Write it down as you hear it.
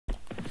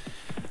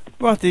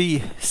Right,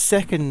 the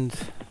second,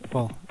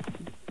 well,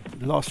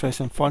 last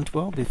race on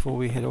Fontwell before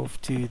we head off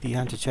to the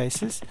Hunter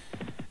Chasers.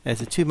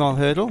 There's a 2-mile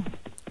hurdle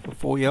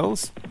for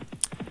 4-year-olds.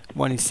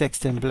 1 is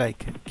Sexton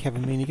Blake,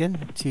 Kevin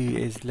Meanigan. 2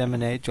 is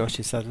Lemonade,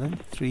 Joshua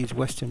Sutherland. 3 is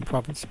Western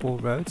Province, Paul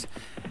Rhodes.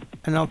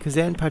 And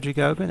Alcazan, Patrick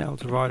Hogan.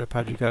 Eldorado,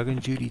 Patrick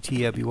Hogan. Judy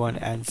T, Obi-Wan.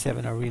 And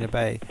 7, Arena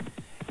Bay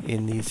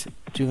in this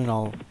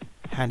juvenile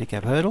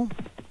handicap hurdle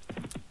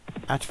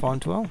at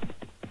Fontwell.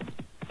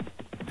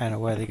 And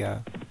away they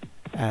go.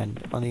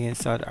 And on the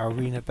inside,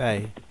 Arena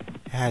Bay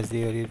has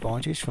the early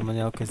advantage from an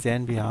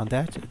Alcazan behind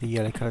that. The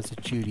yellow colours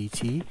are Judy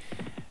T.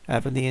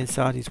 From the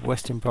inside is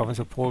Western Province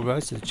of Paul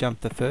Rhodes, who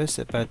jumped the first,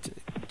 but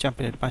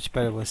jumping it much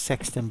better was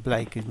Sexton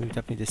Blake, who's moved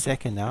up into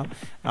second now.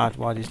 Out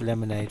wide is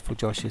Lemonade for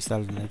Joshua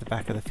Sutherland. At the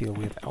back of the field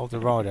we have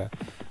Eldorado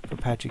for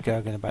Patrick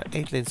Gogan, about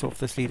 8 lengths off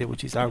this leader,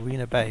 which is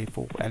Arena Bay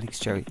for Alex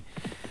Cherry.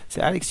 So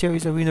Alex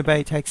Cherry's Arena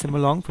Bay takes him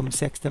along from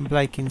Sexton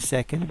Blake in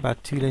second,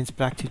 about 2 lengths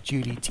back to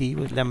Judy T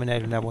with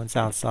Lemonade on that one's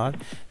outside.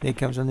 Then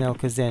comes on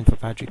Alcazan for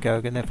Patrick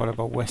Gogan. They're followed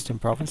by Western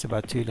Province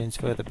about 2 lengths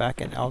further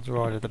back, and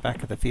Eldorado at the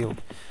back of the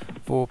field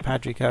for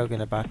Patrick Hogan,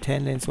 about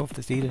 10 lengths off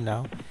the leader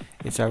now.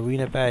 It's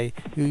Arena Bay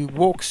who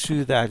walks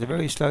through that. A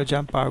very slow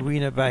jump by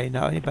Arena Bay,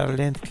 now only about a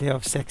length clear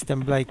of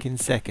Sexton Blake in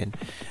second.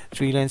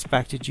 3 lengths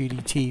back to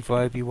Judy T for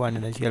Obi-Wan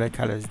in those yellow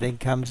colours. Then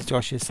comes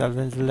Joshua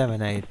Sutherland's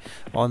Lemonade.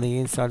 On the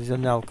inside is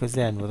an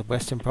Alcazan with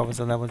Western Province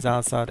on that one's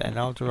outside, and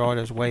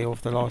Eldorado's way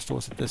off the last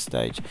horse at this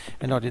stage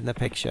and not in the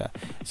picture.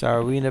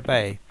 So Arena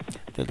Bay,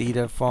 the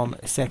leader from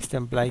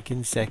Sexton Blake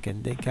in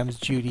second. Then comes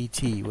Judy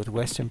T with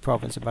Western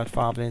Province about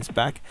 5 lengths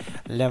back.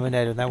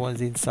 Lemonade on that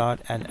one's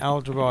inside, and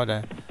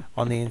Eldorado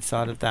on the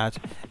inside of that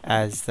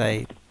as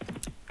they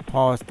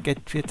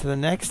get to the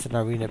next. And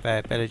Arena Bay,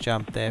 a better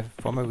jump there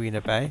from Arena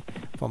Bay,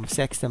 from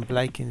Sexton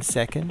Blake in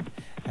second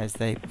as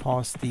they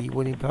pass the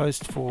winning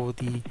post for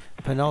the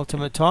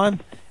penultimate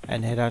time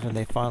and head out on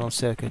their final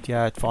circuit here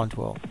at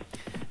Fontwell.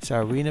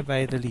 So Arena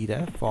Bay the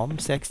leader from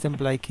Sexton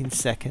Blake in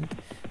second,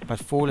 but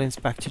 4 lengths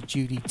back to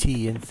Judy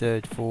T in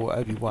third for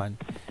Obi-Wan.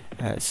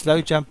 Slow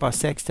jump by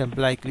Sexton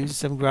Blake, loses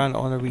some ground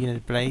on Arena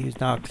Bay,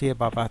 who's now clear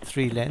by about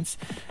 3 lengths.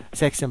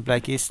 Sexton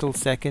Blake is still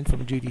second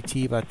from Judy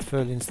T, about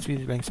 4 lengths, 3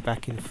 lengths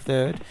back in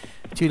third.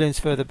 2 lengths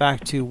further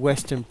back to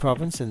Western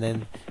Province, and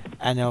then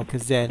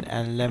Alcazan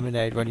and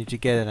Lemonade running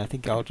together, and I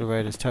think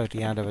Eldorado is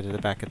totally out of it at the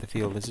back of the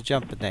field. There's a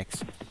jumper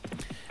next.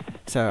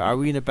 So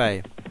Arena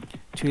Bay,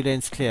 2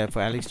 lengths clear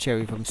for Alex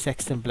Cherry from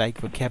Sexton Blake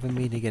for Kevin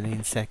Meanigan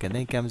in second.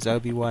 Then comes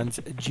Obi-Wan's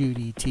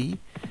Judy T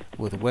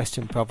with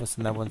Western Province,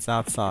 and that one's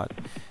outside.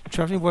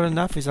 Travelling well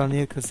enough is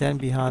O'Neill Kazan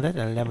behind it,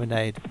 and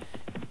Lemonade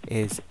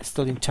is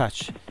still in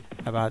touch,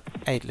 about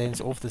 8 lengths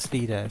off this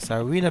leader.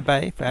 So Arena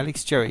Bay for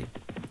Alex Cherry,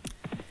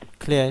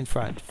 clear in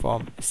front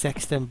from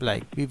Sexton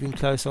Blake. Moving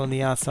closer on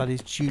the outside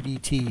is Judy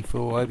T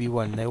for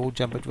Obi-Wan. They all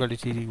jump it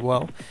relatively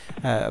well.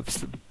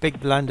 Big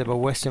blunder by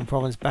Western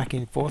Province back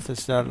in fourth.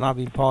 It's now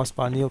been passed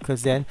by Neil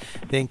Kazan.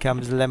 Then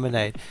comes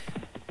Lemonade.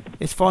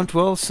 It's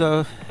Fontwell,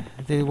 so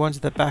the ones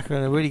at the back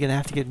are really going to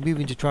have to get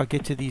moving to try to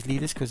get to these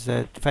leaders, because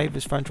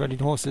favours front running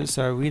horses.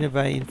 So Arena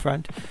Bay in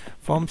front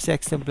from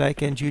Sexton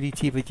Blake and Judy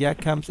T, but here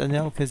comes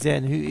Anel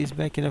Kazan, who is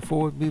making a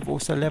forward move.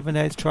 Also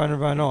Lemonade's trying to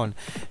run on,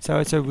 so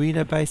it's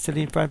Arena Bay still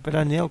in front, but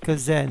Anel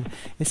Kazan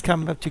is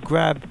coming up to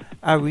grab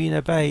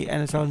Arena Bay,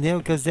 and it's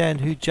Anel Kazan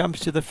who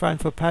jumps to the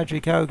front for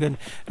Patrick Hogan.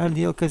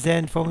 Anel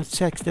Kazan from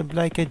Sexton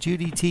Blake and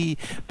Judy T,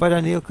 but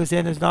Anel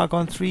Kazan has now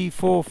gone 3,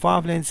 4,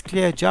 5 lengths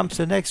clear, jumps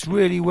the next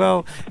really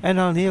well, and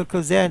Anel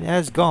Kazan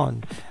has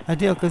gone.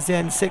 Anel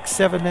Kazan 6,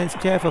 7 lengths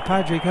clear for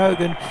Patrick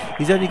Hogan.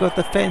 He's only got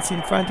the fence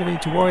in front of him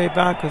to worry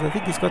about, because I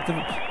think he's got the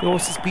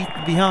horses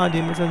beaten behind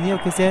him. It's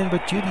Anel Kazan,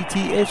 but Judy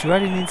T is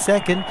running in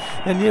second.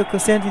 Anel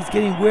Kazan is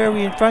getting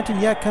wary in front, and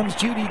here comes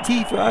Judy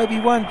T for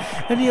Obi-Wan.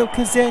 Anel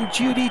Kazan,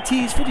 Judy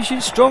T is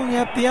finishing strongly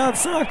up the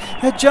outside.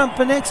 A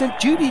jumper next, and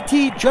Judy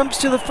T jumps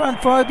to the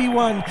front for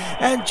Obi-Wan,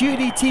 and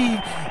Judy T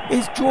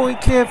is drawing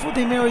clear for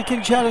the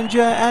American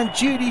Challenger, and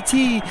Judy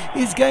T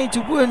is going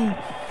to win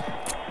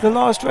the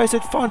last race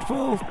at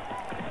Fontwell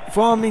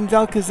from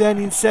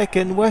Alcazan in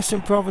second.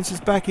 Western Province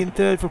is back in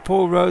third for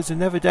Paul Rhodes, and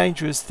Never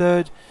Dangerous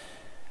third.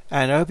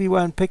 And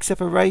Obi-Wan picks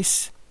up a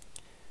race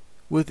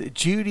with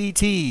Judy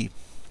T,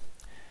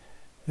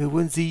 who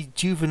wins the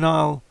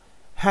juvenile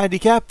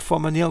handicap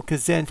from Anil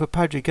Kazan for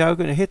Patrick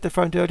Hogan, who hit the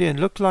front earlier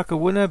and looked like a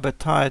winner but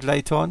tired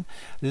late on.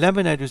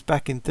 Lemonade was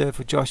back in third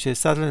for Joshua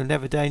Sutherland, and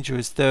Never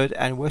Dangerous third,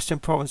 and Western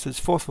Province was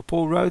fourth for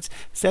Paul Rhodes.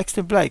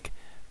 Sexton Blake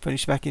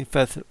finished back in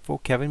fifth for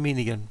Kevin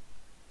Meanigan.